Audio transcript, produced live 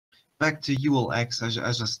back to ULX.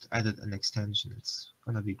 I just added an extension. It's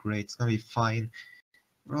gonna be great. It's gonna be fine.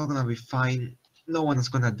 We're all gonna be fine. No one is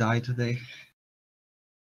gonna die today.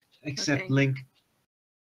 Except Okay. Link.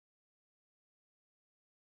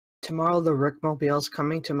 Tomorrow the Rickmobile's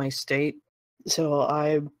coming to my state, so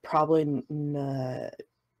I'm probably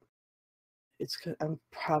I'm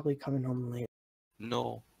probably coming home late.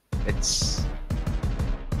 No, it's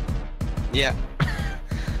yeah.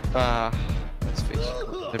 Let's face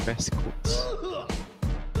it, the best quotes.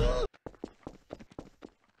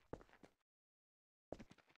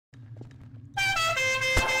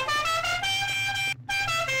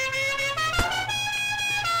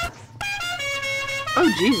 Oh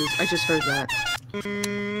Jesus, I just heard that.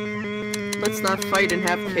 Let's not fight and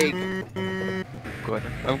have cake. God,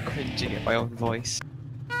 I'm cringing at my own voice.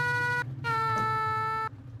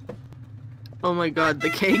 Oh my god, the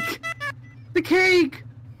cake! The cake!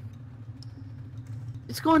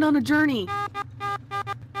 It's going on a journey!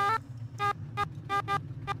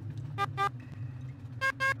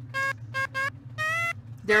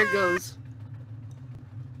 There it goes.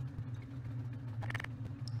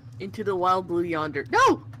 Into the wild blue yonder.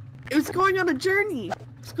 No! It was going on a journey!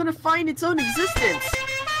 It's gonna find its own existence!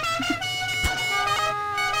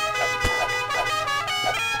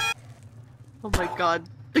 Oh my god,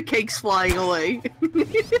 the cake's flying away.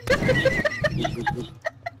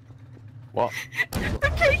 What?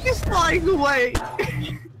 The cake is flying away!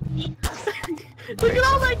 Look at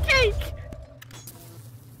all that cake!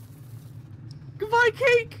 Goodbye,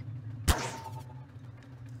 cake!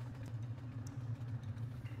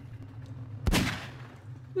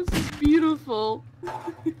 This is beautiful.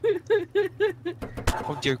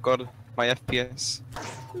 Oh dear God, my FPS.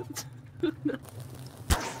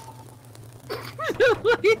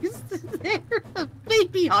 Why is there a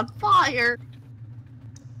baby on fire?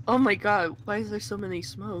 Oh my god, why is there so many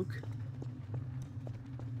smoke?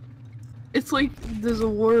 It's like there's a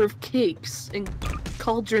war of cakes and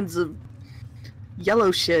cauldrons of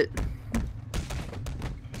yellow shit.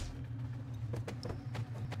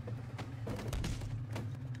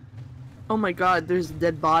 Oh my god, there's a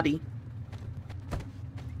dead body.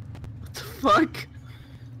 What the fuck?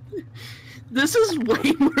 This is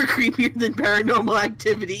way more creepier than Paranormal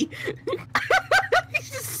Activity.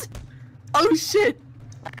 Oh shit!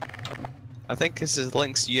 I think this is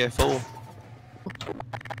Link's UFO. What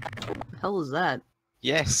the hell is that?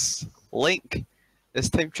 Yes, Link is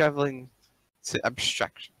time traveling to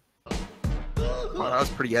abstraction. Well, that was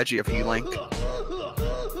pretty edgy of you, Link.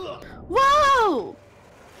 Whoa!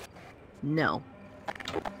 No.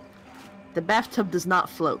 The bathtub does not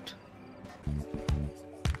float.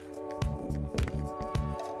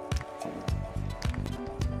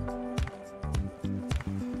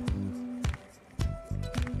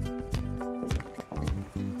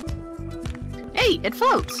 Hey, it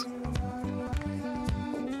floats!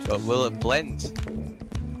 But will it blend?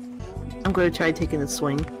 I'm going to try taking a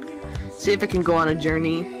swing. See if I can go on a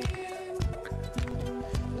journey.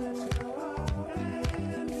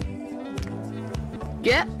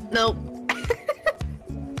 Yeah, nope.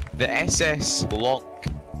 The SS Lonk.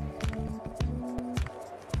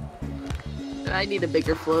 I need a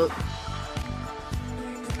bigger float.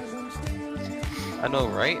 I know,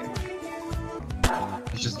 right?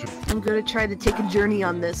 It's just I'm gonna try to take a journey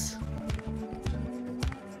on this.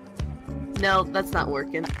 No, that's not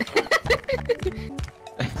working.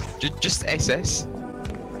 Just SS.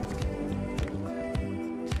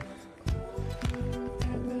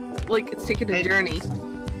 Like, it's taking a journey.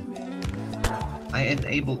 I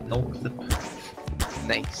enabled no clip.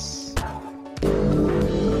 Nice.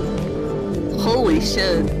 Holy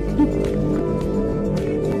shit.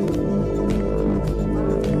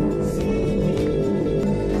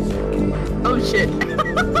 Oh shit.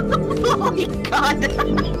 Oh my god.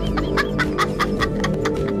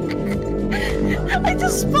 I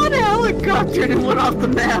just spun a helicopter and went off the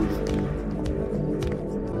map.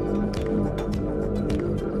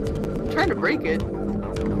 I'm trying to break it.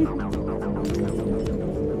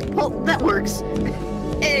 Well, that works.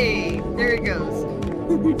 Hey, there it goes.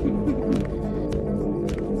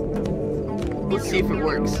 Let's see if it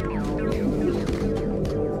works.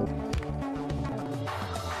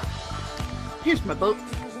 Here's my boat.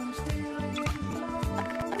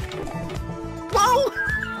 Whoa!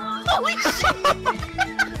 Holy shit!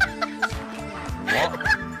 What?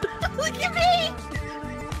 Look at me!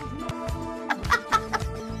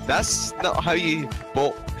 That's not how you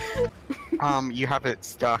boat. You have it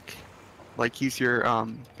stuck. Like, use your,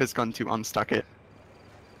 fizz gun to unstuck it.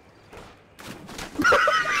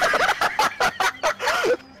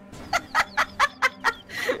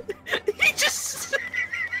 He just...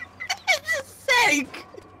 bike!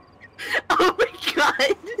 Oh my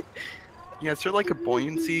god! Yeah, is there like a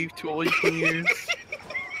buoyancy tool you can use?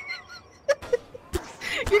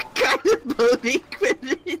 You're kind of boating, but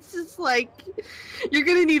it's just like you're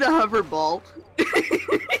gonna need a hover ball.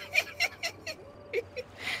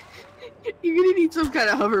 You're gonna need some kind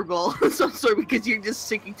of hover ball of some sort because you're just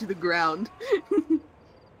sinking to the ground.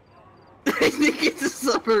 I think it's a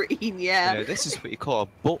submarine, yeah. Yeah, this is what you call a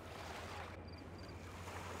boat.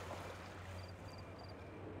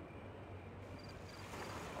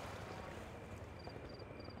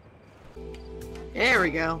 There we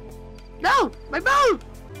go. No! My boat!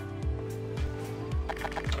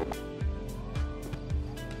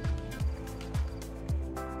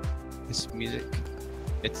 This music,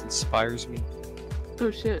 it inspires me.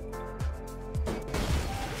 Oh shit.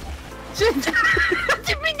 Shit! I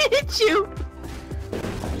didn't mean to hit you!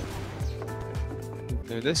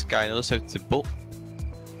 Now this guy knows how to boat.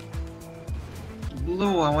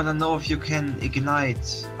 Blue, I wanna know if you can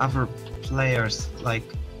ignite other players, like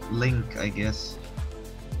Link, I guess.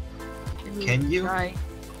 Can you? Try.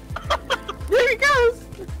 There he goes!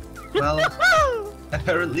 Well,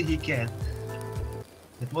 apparently he can.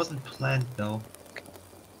 It wasn't planned though.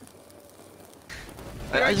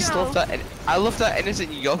 There I we just go. love that. I love that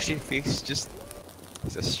innocent Yoshi face. Just,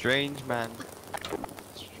 he's a strange man.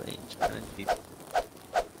 Strange man indeed.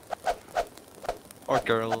 Or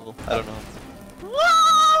girl. I don't know.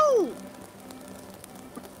 Whoa!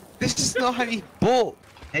 This is not how you boat.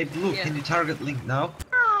 Hey Blue, Yeah. can you target Link now?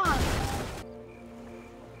 Ah!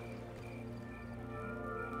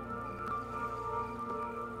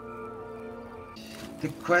 The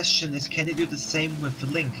question is, can you do the same with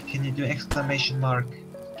Link? Can you do exclamation mark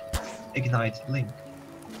ignite Link?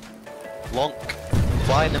 Lonk.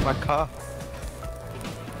 Flying in my car.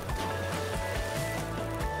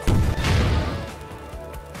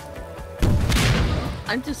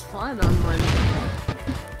 I'm just flying on one.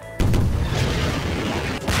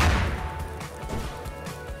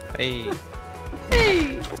 Hey.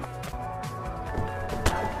 Hey!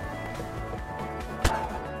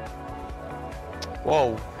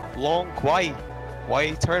 Whoa. Lonk. Why?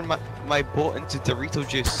 Why turn my boat into Dorito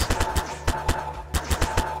juice?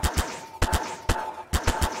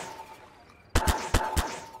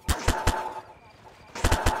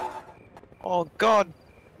 Oh god,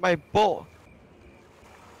 my boat.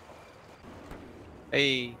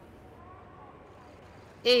 Hey,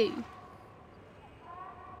 Hey!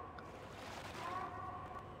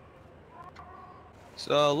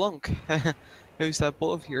 so Lunk, how's that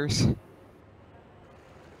boat of yours?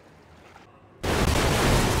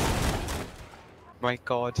 My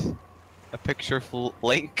god, a picture of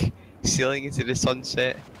Link sailing into the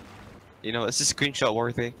sunset. You know, this is screenshot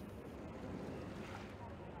worthy.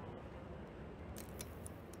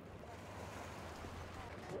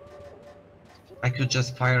 I could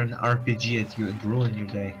just fire an RPG at you and ruin your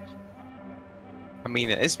day. I mean,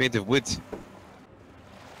 it is made of wood.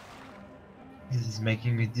 This is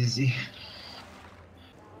making me dizzy.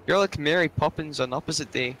 You're like Mary Poppins on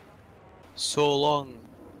Opposite Day. So long.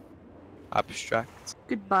 Abstract.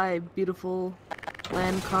 Goodbye, beautiful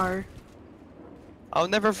land car. I'll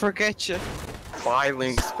never forget you. Bye,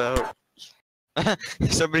 Link's boat.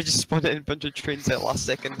 Somebody just spawned in a bunch of trains at last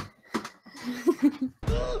second.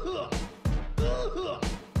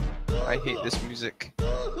 I hate this music.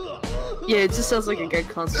 Yeah, it just sounds like a good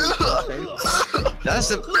concert. That's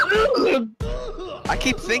the. I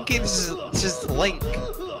keep thinking this is Link.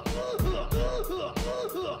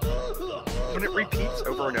 When it repeats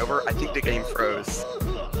over and over, I think the game froze.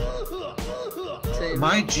 Same.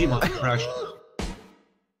 My Gmod crashed.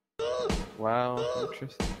 Wow,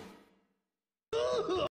 interesting.